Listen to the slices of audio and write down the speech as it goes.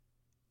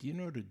Do you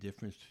know the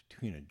difference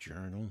between a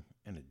journal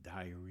and a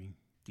diary?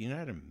 Do you know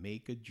how to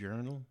make a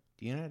journal?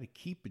 Do you know how to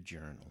keep a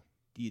journal?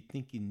 Do you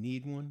think you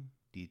need one?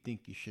 Do you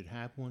think you should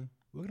have one?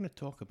 We're going to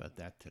talk about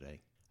that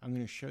today. I'm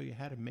going to show you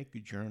how to make a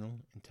journal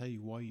and tell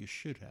you why you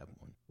should have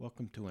one.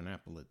 Welcome to An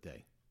Apple a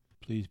Day.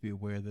 Please be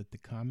aware that the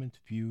comments,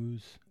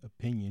 views,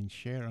 opinions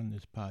shared on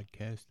this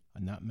podcast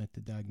are not meant to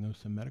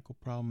diagnose a medical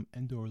problem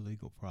and/or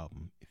legal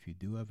problem. If you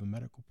do have a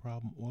medical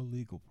problem or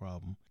legal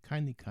problem,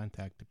 kindly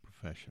contact a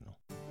professional.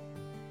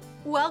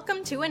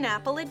 Welcome to An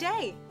Apple a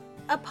Day,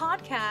 a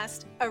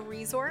podcast, a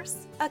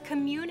resource, a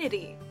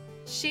community.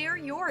 Share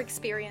your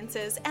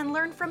experiences and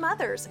learn from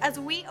others as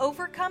we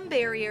overcome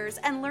barriers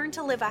and learn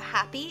to live a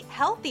happy,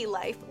 healthy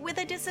life with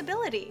a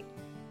disability.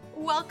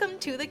 Welcome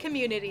to the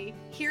community.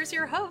 Here's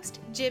your host,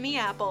 Jimmy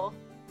Apple.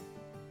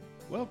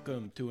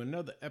 Welcome to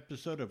another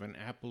episode of An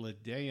Apple a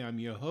Day. I'm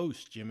your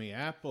host, Jimmy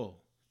Apple.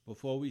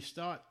 Before we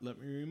start, let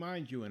me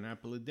remind you, An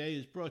Apple a Day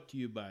is brought to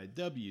you by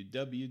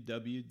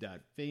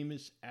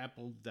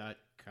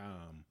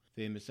www.famousapple.com.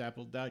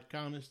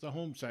 Famousapple.com is the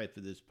home site for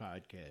this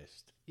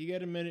podcast. You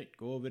get a minute,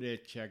 go over there,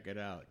 check it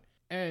out.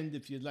 And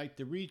if you'd like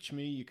to reach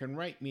me, you can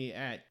write me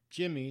at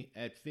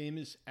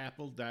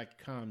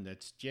jimmy@famousapple.com.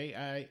 That's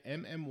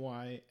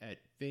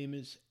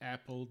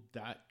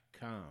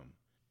JIMMY@famousapple.com.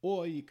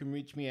 Or you can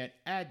reach me at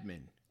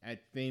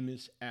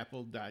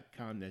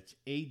admin@famousapple.com. That's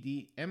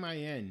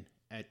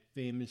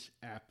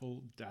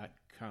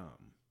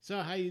ADMIN@famousapple.com.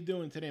 So how you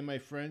doing today, my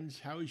friends?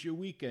 How was your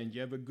weekend?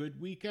 You have a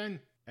good weekend?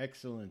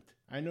 Excellent.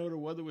 I know the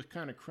weather was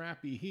kind of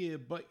crappy here,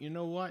 but you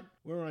know what?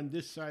 We're on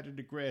this side of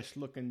the grass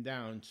looking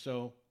down,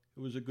 so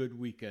it was a good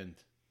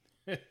weekend.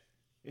 Hey,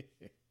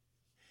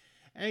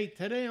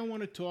 today I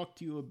want to talk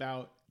to you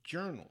about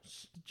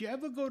journals. Did you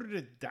ever go to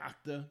the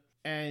doctor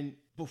and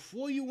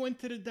before you went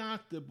to the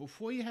doctor,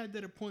 before you had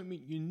that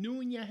appointment, you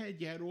knew in your head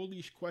you had all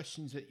these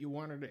questions that you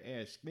wanted to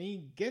ask. Then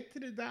you get to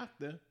the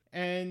doctor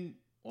and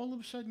all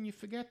of a sudden you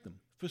forget them.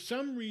 For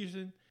some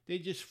reason, they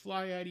just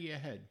fly out of your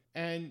head.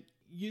 And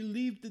you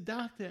leave the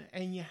doctor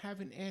and you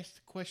haven't asked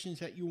the questions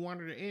that you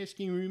wanted to ask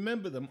and you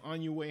remember them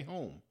on your way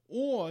home.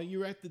 Or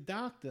you're at the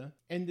doctor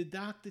and the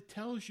doctor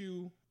tells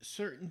you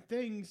certain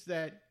things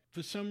that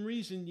for some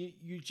reason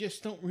you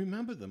just don't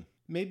remember them.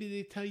 Maybe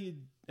they tell you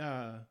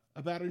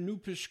about a new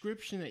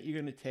prescription that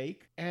you're going to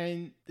take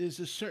and there's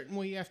a certain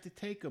way you have to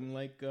take them,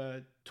 like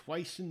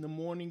twice in the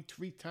morning,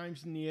 3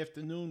 times in the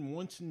afternoon,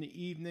 once in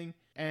the evening.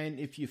 And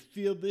if you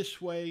feel this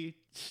way,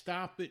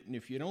 stop it. And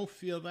if you don't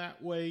feel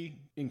that way,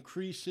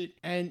 increase it.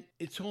 And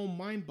it's all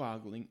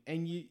mind-boggling.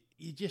 And you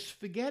just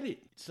forget it.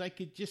 It's like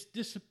it just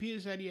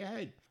disappears out of your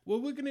head. Well,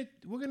 we're gonna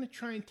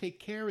try and take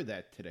care of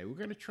that today. We're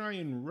gonna try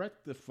and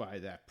rectify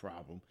that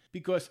problem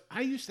because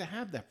I used to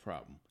have that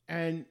problem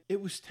and it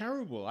was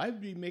terrible.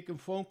 I'd be making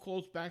phone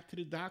calls back to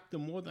the doctor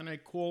more than I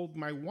called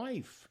my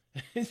wife.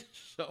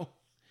 So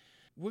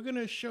we're going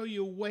to show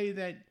you a way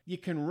that you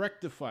can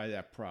rectify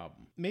that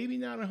problem. Maybe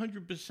not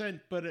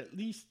 100%, but at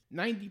least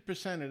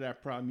 90% of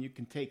that problem you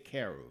can take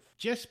care of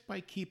just by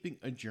keeping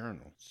a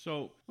journal.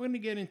 So we're going to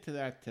get into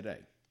that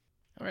today.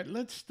 All right,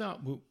 let's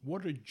start with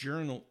what a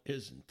journal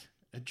isn't.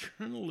 A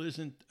journal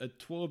isn't a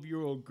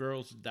 12-year-old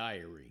girl's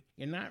diary.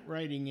 You're not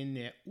writing in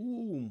there,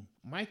 ooh,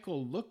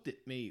 Michael looked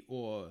at me,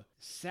 or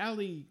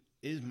Sally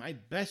is my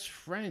best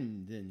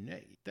friend. And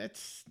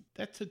that's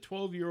a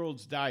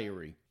 12-year-old's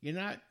diary. You're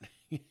not...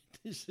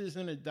 This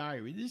isn't a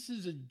diary. This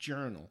is a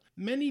journal.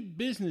 Many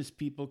business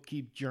people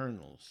keep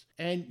journals,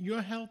 and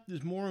your health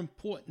is more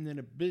important than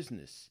a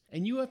business.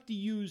 And you have to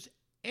use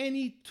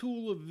any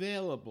tool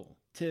available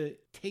to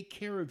take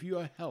care of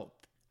your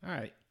health. All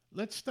right,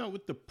 let's start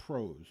with the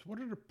pros.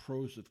 What are the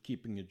pros of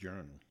keeping a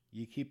journal?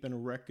 You're keeping a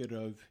record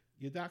of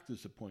your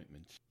doctor's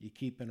appointments. You're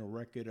keeping a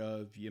record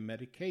of your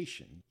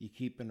medication. You're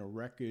keeping a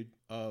record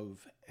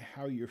of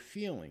how you're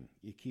feeling.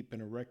 You're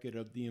keeping a record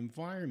of the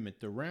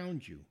environment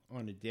around you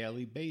on a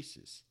daily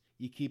basis.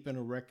 You're keeping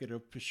a record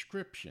of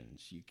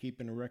prescriptions. You're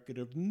keeping a record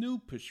of new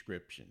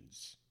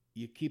prescriptions.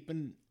 You're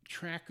keeping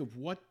track of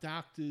what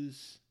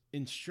doctors'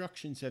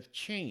 instructions have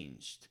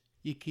changed.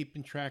 You're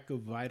keeping track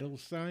of vital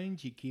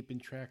signs. You're keeping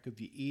track of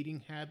your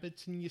eating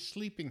habits and your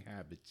sleeping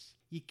habits.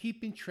 You're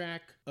keeping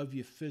track of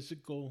your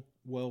physical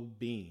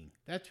well-being.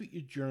 That's what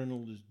your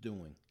journal is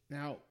doing.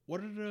 Now,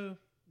 what are the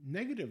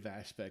negative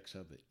aspects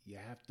of it? You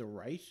have to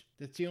write.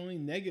 That's the only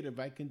negative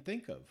I can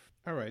think of.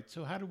 All right,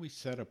 so how do we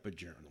set up a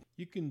journal?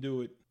 You can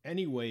do it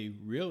any way,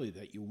 really,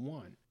 that you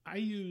want. I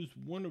use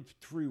one of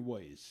 3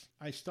 ways.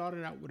 I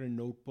started out with a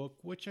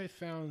notebook, which I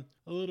found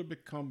a little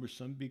bit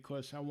cumbersome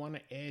because I want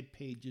to add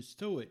pages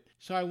to it.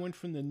 So I went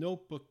from the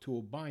notebook to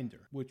a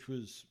binder, which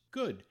was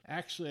good.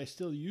 Actually, I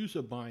still use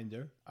a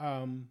binder.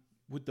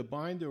 With the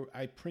binder,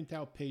 I print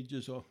out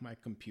pages off my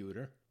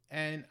computer.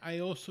 And I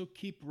also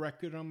keep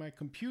record on my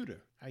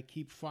computer. I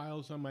keep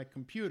files on my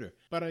computer.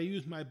 But I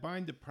use my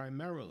binder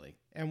primarily.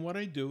 And what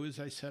I do is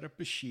I set up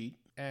a sheet.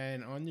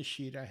 And on the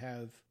sheet, I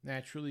have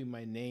naturally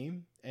my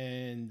name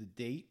and the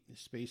date, the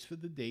space for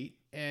the date.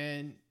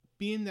 And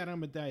being that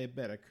I'm a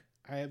diabetic,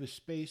 I have a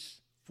space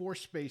 4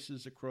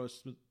 spaces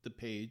across the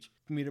page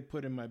for me to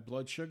put in my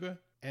blood sugar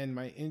and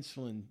my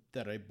insulin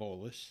that I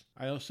bolus.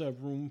 I also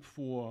have room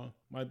for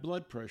my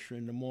blood pressure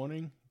in the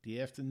morning, the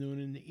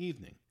afternoon, and the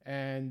evening.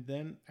 And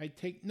then I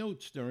take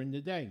notes during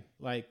the day,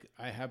 like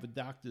I have a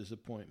doctor's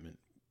appointment.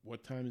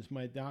 What time is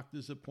my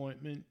doctor's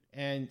appointment?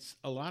 And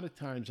a lot of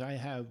times I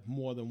have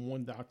more than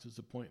one doctor's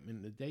appointment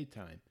in the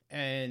daytime.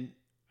 And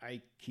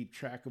I keep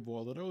track of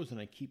all of those, and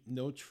I keep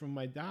notes from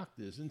my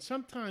doctors. And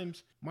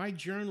sometimes my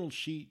journal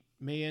sheet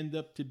may end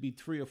up to be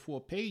 3 or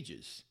 4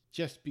 pages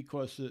just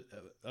because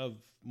of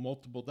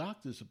multiple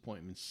doctor's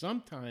appointments.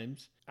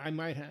 Sometimes I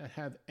might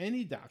have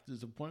any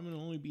doctor's appointment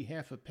only be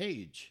half a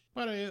page.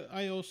 But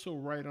I also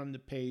write on the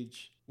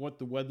page what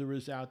the weather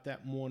is out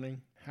that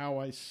morning, how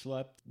I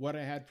slept, what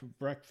I had for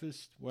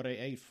breakfast, what I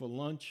ate for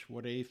lunch,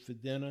 what I ate for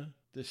dinner,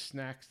 the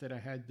snacks that I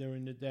had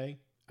during the day.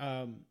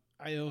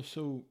 I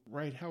also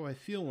write how I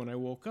feel when I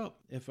woke up.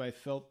 If I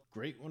felt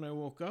great when I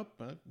woke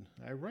up,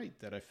 I write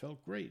that I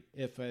felt great.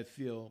 If I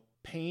feel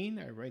pain,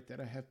 I write that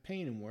I have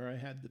pain and where I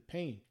had the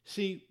pain.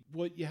 See,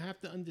 what you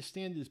have to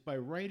understand is by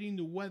writing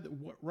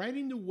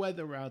the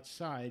weather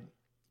outside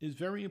is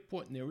very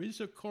important. There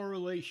is a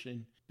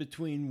correlation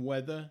between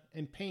weather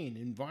and pain.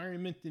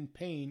 Environment and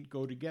pain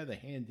go together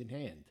hand in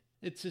hand.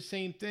 It's the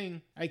same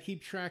thing. I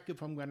keep track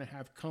if I'm going to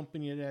have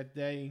company that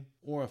day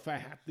or if I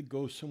have to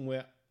go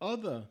somewhere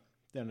other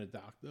than a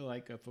doctor,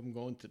 like if I'm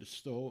going to the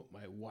store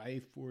with my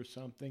wife or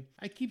something.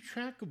 I keep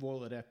track of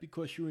all of that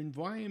because your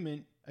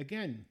environment,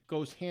 again,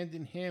 goes hand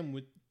in hand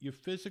with your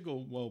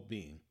physical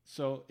well-being.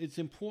 So it's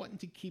important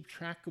to keep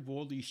track of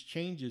all these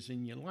changes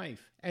in your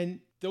life. And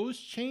those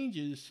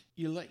changes,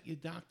 you let your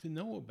doctor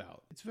know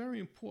about. It's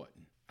very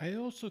important. I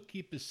also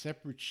keep a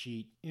separate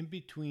sheet in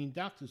between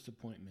doctor's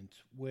appointments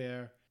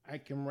where I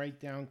can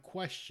write down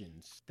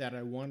questions that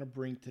I want to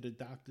bring to the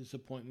doctor's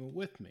appointment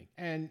with me.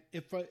 And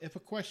if a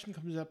question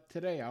comes up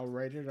today, I'll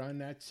write it on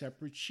that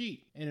separate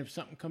sheet. And if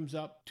something comes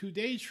up 2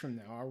 days from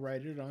now, I'll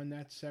write it on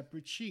that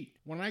separate sheet.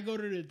 When I go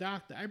to the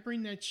doctor, I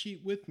bring that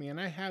sheet with me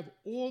and I have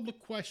all the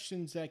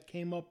questions that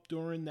came up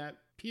during that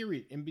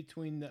period in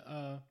between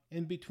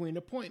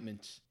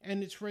appointments.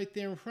 And it's right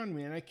there in front of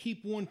me. And I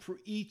keep one for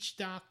each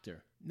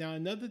doctor. Now,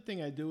 another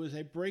thing I do is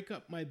I break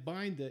up my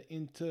binder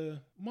into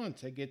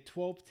months. I get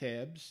 12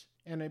 tabs,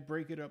 and I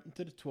break it up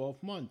into the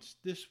 12 months.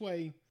 This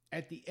way,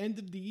 at the end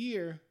of the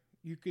year,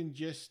 you can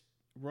just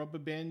rubber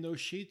band those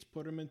sheets,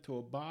 put them into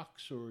a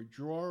box or a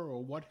drawer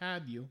or what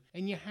have you,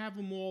 and you have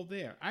them all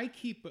there. I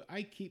keep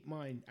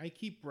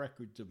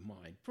records of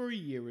mine for a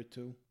year or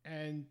two,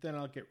 and then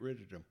I'll get rid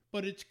of them.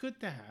 But it's good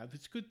to have.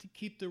 It's good to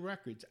keep the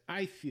records.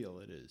 I feel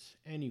it is,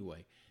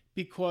 anyway.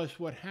 Because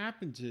what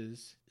happens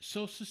is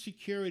Social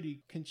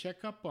Security can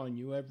check up on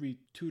you every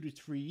 2 to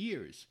 3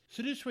 years.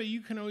 So this way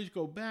you can always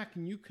go back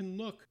and you can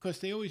look, because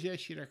they always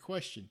ask you that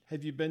question.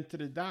 Have you been to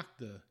the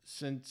doctor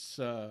since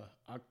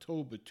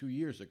October 2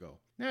 years ago?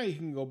 Now you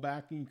can go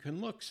back and you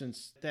can look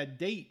since that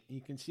date. And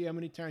you can see how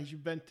many times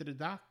you've been to the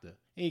doctor.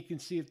 And you can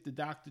see if the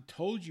doctor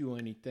told you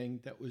anything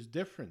that was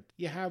different.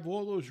 You have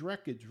all those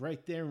records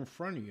right there in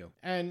front of you.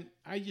 And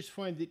I just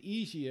find it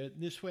easier.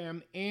 This way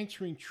I'm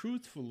answering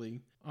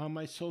truthfully on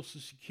my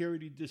Social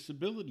Security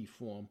disability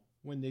form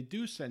when they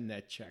do send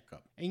that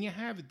checkup. And you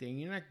have it there.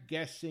 You're not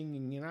guessing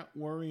and you're not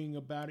worrying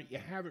about it. You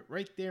have it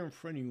right there in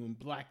front of you in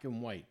black and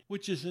white,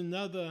 which is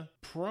another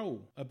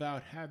pro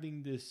about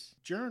having this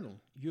journal.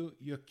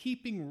 You're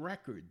keeping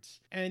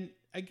records. And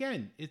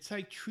again, it's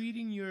like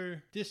treating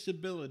your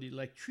disability,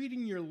 like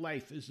treating your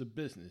life as a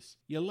business.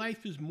 Your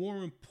life is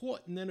more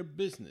important than a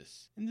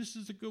business. And this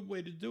is a good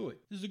way to do it.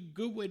 This is a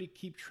good way to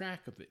keep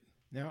track of it.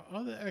 Now,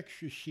 other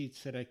extra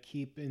sheets that I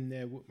keep in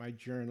there with my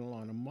journal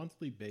on a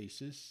monthly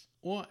basis,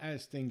 or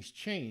as things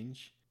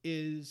change,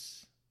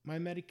 is my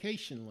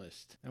medication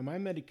list. Now, my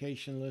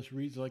medication list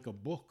reads like a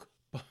book.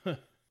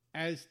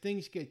 As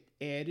things get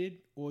added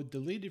or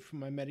deleted from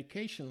my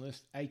medication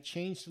list, I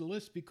change the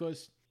list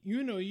because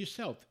you know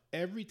yourself,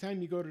 every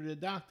time you go to the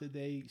doctor,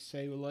 they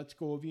say, well, let's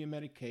go over your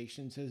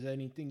medications. Has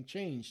anything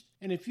changed?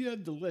 And if you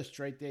have the list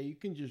right there, you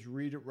can just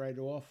read it right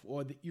off,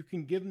 or you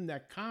can give them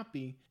that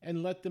copy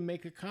and let them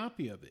make a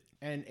copy of it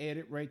and add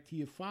it right to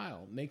your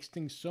file. It makes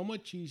things so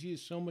much easier,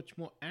 so much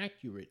more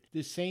accurate.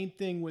 The same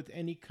thing with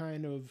any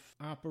kind of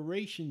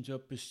operations or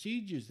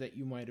procedures that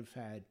you might have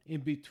had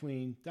in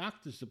between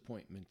doctor's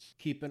appointments.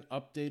 Keep an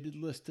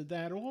updated list of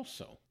that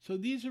also. So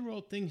these are all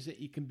things that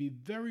you can be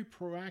very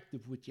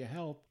proactive with your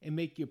health and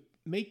make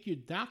your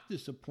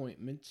doctor's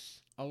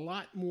appointments a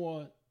lot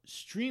more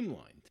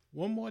streamlined.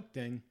 One more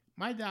thing,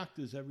 my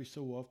doctors every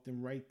so often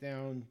write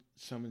down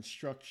some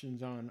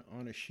instructions on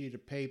a sheet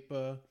of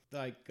paper,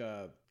 like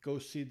go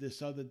see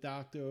this other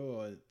doctor,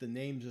 or the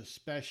names of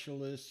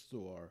specialists,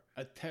 or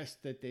a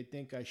test that they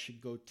think I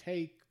should go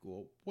take,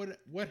 or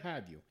what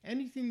have you.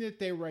 Anything that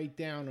they write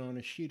down on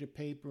a sheet of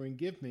paper and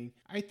give me,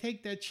 I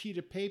take that sheet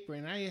of paper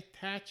and I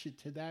attach it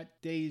to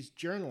that day's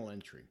journal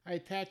entry. I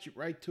attach it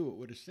right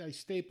to it I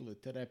staple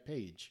it to that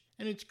page.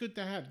 And it's good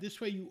to have. This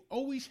way you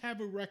always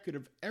have a record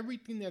of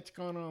everything that's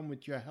gone on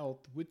with your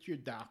health, with your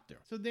doctor.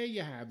 So there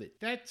you have it.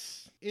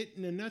 That's it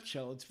in a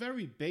nutshell. It's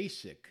very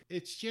basic.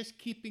 It's just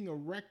keeping a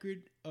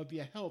record of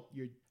your health,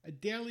 a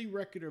daily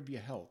record of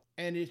your health.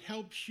 And it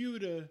helps you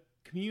to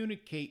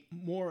communicate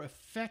more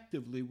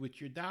effectively with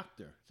your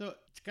doctor. So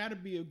it's got to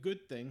be a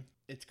good thing.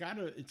 It's got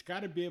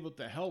to be able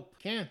to help.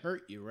 Can't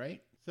hurt you,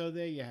 right? So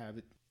there you have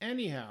it.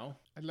 Anyhow,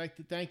 I'd like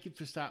to thank you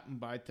for stopping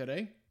by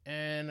today.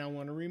 And I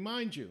want to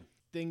remind you,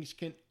 things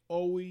can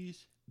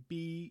always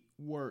be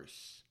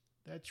worse.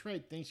 That's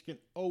right. Things can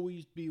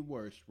always be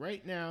worse.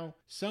 Right now,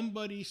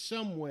 somebody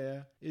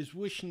somewhere is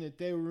wishing that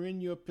they were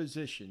in your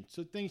position.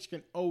 So things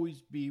can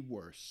always be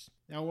worse.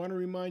 Now, I want to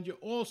remind you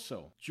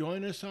also,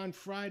 join us on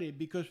Friday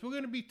because we're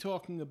going to be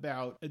talking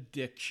about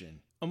addiction,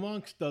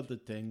 amongst other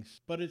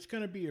things. But it's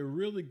going to be a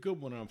really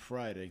good one on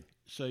Friday.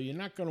 So you're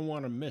not going to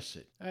want to miss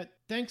it.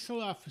 Thanks a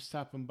lot for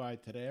stopping by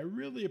today. I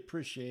really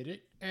appreciate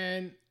it.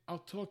 And I'll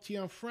talk to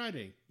you on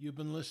Friday. You've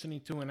been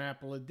listening to An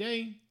Apple a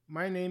Day.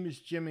 My name is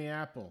Jimmy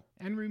Apple.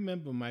 And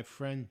remember, my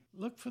friend,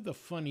 look for the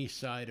funny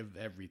side of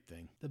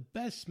everything. The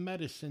best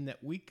medicine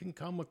that we can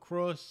come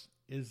across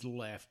is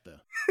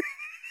laughter.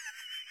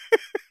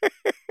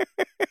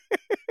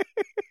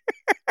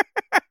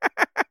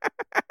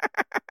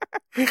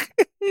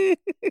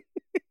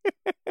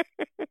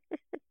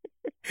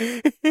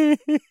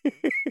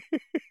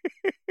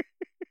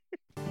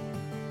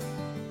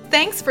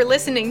 Thanks for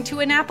listening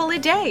to An Apple a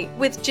Day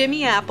with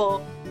Jimmy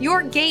Apple,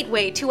 your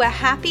gateway to a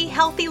happy,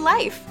 healthy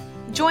life.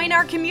 Join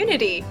our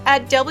community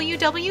at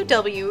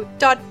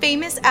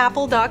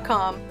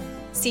www.famousapple.com.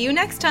 See you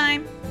next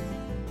time.